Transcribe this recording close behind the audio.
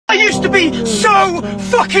so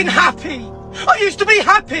fucking happy. I used to be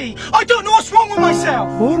happy. I don't know what's wrong with myself.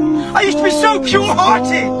 I used to be so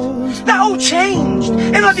pure-hearted. That all changed,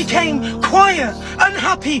 and I became quiet,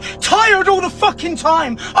 unhappy, tired all the fucking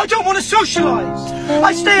time. I don't want to socialise.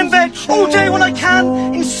 I stay in bed all day when I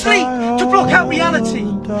can, in sleep, to block out reality.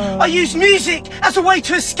 I use music as a way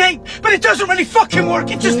to escape, but it doesn't really fucking work,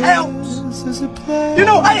 it just helps. You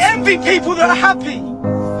know, I envy people that are happy.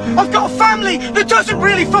 I've got a family that doesn't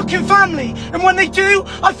really fucking family, and when they do,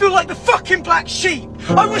 I feel like the fucking black sheep.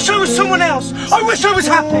 I wish I was someone else. I wish I was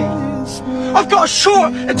happy. I've got a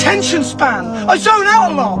short attention span. I zone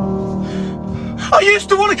out a lot. I used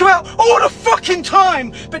to want to go out all the fucking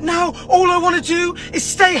time, but now all I want to do is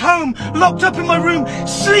stay home, locked up in my room,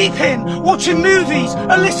 sleeping, watching movies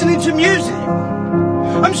and listening to music.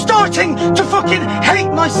 I'm starting to fucking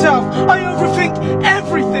hate myself. I overthink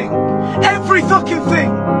everything. Every fucking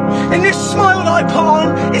thing. And this smile that I put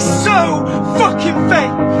on is so fucking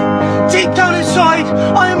fake. Deep down inside,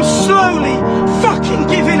 I am slowly fucking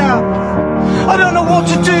giving up. I don't know what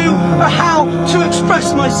to do or how to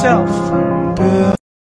express myself.